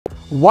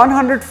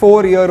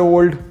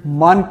104-year-old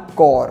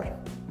Kaur,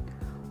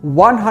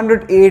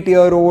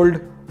 108-year-old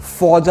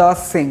Fauja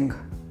Singh,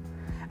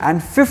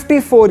 and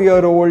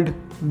 54-year-old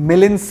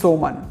Milind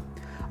Soman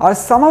are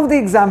some of the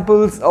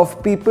examples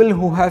of people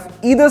who have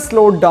either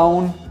slowed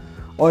down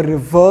or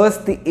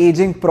reversed the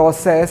aging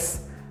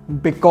process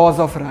because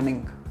of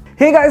running.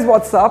 Hey guys,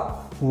 what's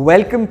up?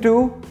 Welcome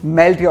to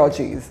Melt Your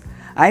Cheese.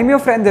 I'm your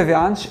friend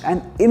Divyansh,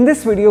 and in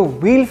this video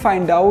we'll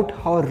find out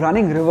how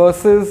running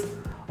reverses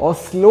or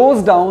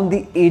slows down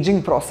the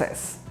aging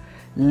process.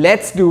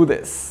 Let's do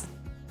this.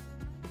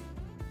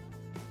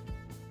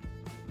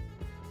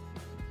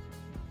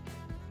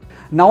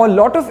 Now, a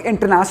lot of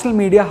international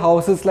media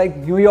houses like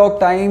New York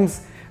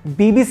Times,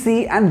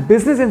 BBC and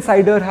Business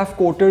Insider have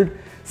quoted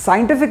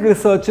scientific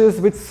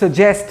researches which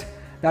suggest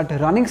that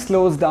running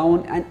slows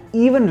down and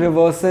even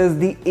reverses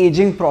the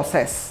aging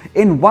process.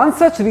 In one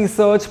such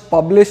research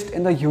published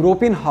in the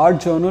European Heart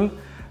Journal,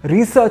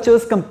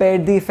 researchers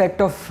compared the effect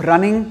of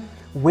running,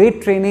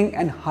 weight training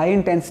and high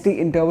intensity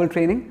interval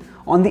training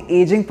on the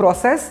aging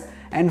process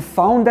and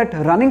found that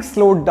running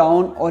slowed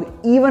down or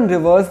even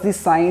reversed the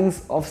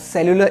signs of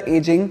cellular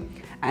aging,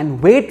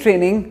 and weight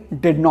training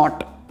did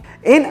not.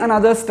 In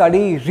another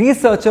study,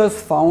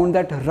 researchers found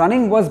that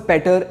running was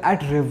better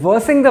at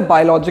reversing the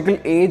biological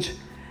age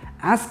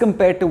as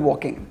compared to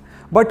walking.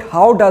 But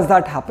how does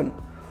that happen?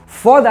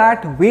 For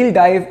that, we'll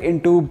dive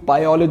into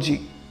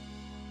biology.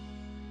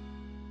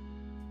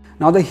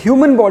 Now, the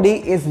human body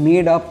is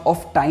made up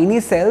of tiny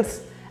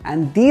cells,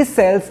 and these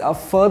cells are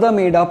further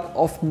made up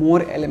of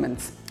more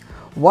elements.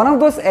 One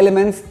of those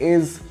elements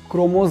is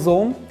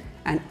chromosome,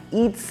 and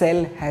each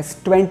cell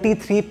has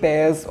 23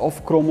 pairs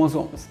of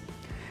chromosomes.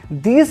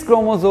 These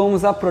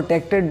chromosomes are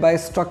protected by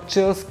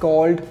structures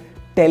called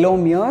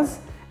telomeres,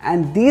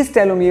 and these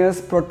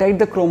telomeres protect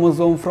the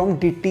chromosome from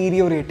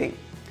deteriorating.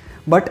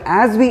 But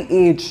as we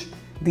age,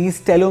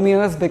 these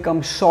telomeres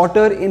become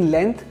shorter in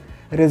length,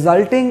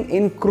 resulting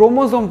in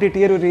chromosome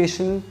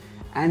deterioration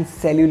and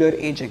cellular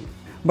aging.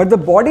 But the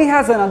body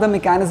has another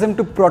mechanism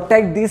to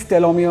protect these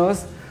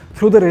telomeres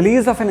through the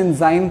release of an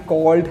enzyme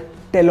called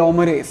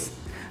telomerase.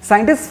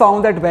 Scientists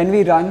found that when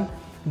we run,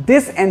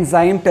 this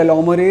enzyme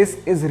telomerase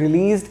is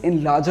released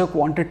in larger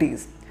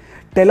quantities.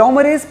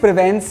 Telomerase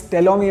prevents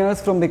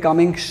telomeres from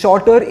becoming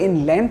shorter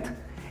in length,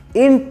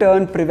 in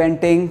turn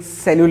preventing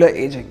cellular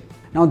aging.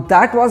 Now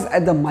that was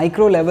at the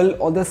micro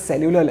level or the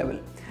cellular level.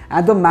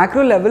 At the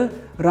macro level,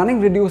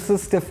 running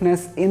reduces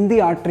stiffness in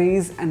the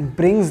arteries and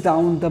brings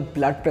down the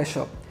blood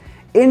pressure,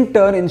 in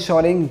turn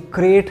ensuring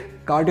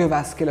great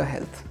cardiovascular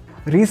health.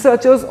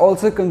 Researchers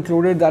also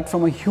concluded that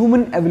from a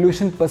human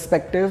evolution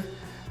perspective,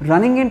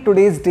 running in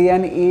today's day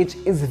and age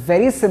is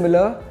very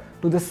similar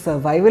to the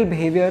survival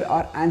behavior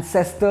our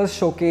ancestors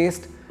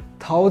showcased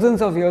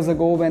thousands of years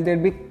ago when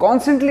they'd be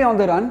constantly on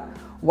the run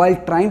while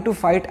trying to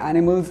fight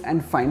animals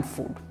and find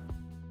food.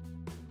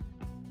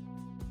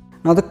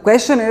 Now the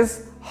question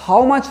is,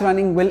 how much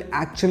running will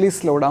actually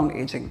slow down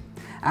aging?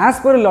 As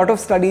per a lot of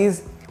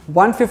studies,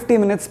 150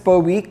 minutes per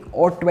week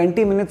or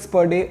 20 minutes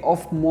per day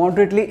of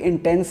moderately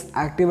intense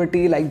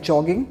activity like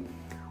jogging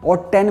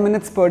or 10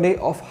 minutes per day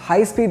of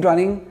high-speed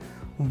running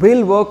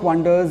will work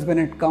wonders when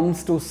it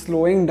comes to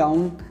slowing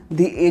down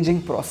the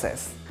aging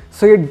process.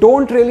 So you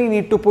don't really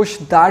need to push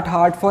that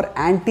hard for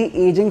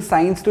anti-aging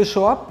signs to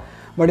show up,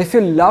 but if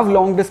you love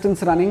long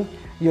distance running,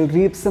 you'll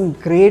reap some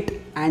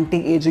great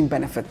anti-aging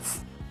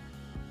benefits.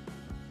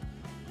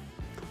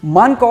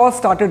 Kaur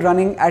started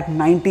running at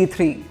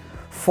 93.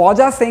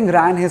 Fauja Singh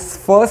ran his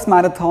first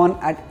marathon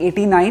at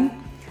 89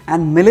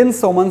 and Milind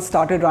Soman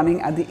started running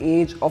at the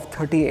age of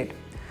 38.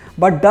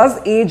 But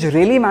does age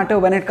really matter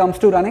when it comes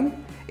to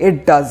running?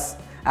 It does.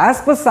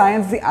 As per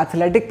science, the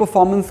athletic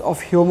performance of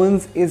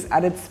humans is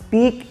at its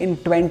peak in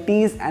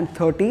 20s and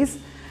 30s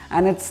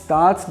and it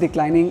starts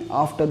declining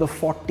after the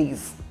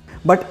 40s.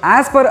 But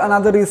as per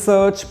another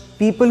research,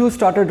 people who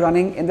started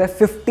running in their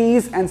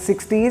 50s and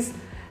 60s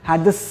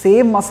had the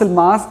same muscle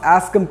mass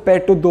as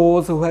compared to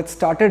those who had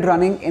started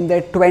running in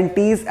their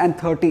 20s and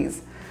 30s.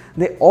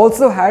 They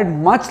also had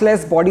much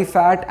less body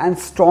fat and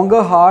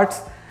stronger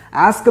hearts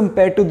as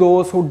compared to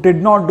those who did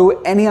not do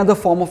any other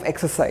form of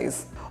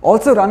exercise.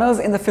 Also, runners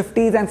in the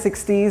 50s and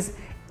 60s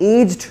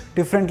aged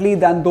differently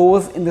than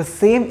those in the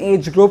same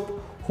age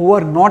group who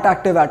were not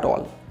active at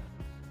all.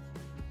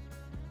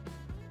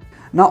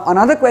 Now,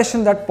 another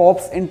question that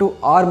pops into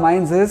our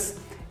minds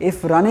is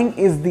if running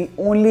is the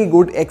only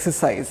good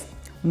exercise.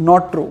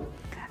 Not true.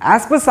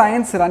 As per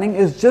science, running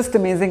is just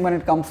amazing when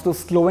it comes to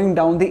slowing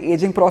down the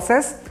aging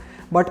process,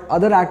 but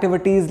other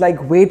activities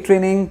like weight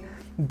training,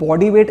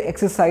 body weight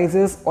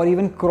exercises or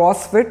even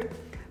CrossFit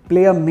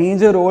play a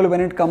major role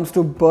when it comes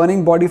to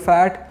burning body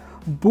fat,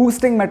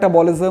 boosting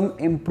metabolism,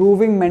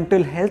 improving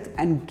mental health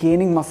and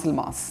gaining muscle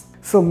mass.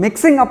 So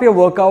mixing up your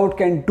workout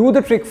can do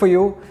the trick for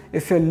you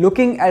if you're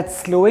looking at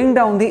slowing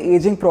down the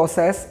aging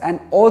process and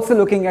also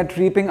looking at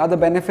reaping other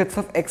benefits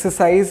of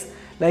exercise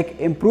like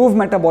improved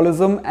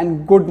metabolism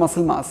and good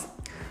muscle mass.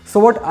 So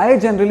what I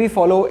generally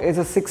follow is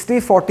a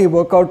 60-40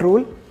 workout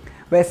rule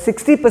where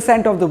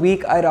 60% of the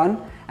week I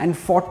run and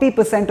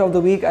 40% of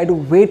the week I do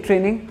weight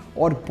training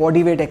or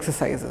body weight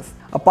exercises.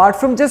 Apart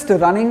from just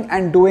running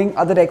and doing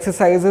other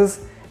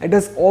exercises, it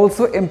is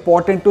also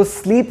important to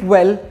sleep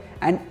well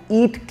and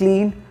eat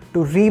clean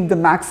to reap the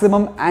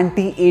maximum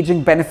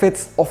anti-aging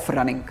benefits of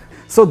running.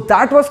 So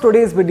that was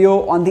today's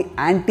video on the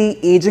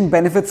anti-aging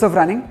benefits of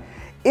running.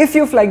 If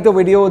you've liked the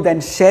video,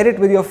 then share it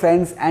with your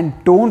friends and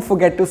don't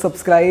forget to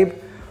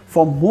subscribe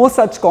for more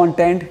such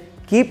content.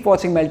 Keep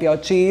watching Melt Your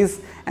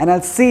Cheese and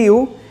I'll see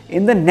you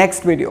in the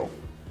next video.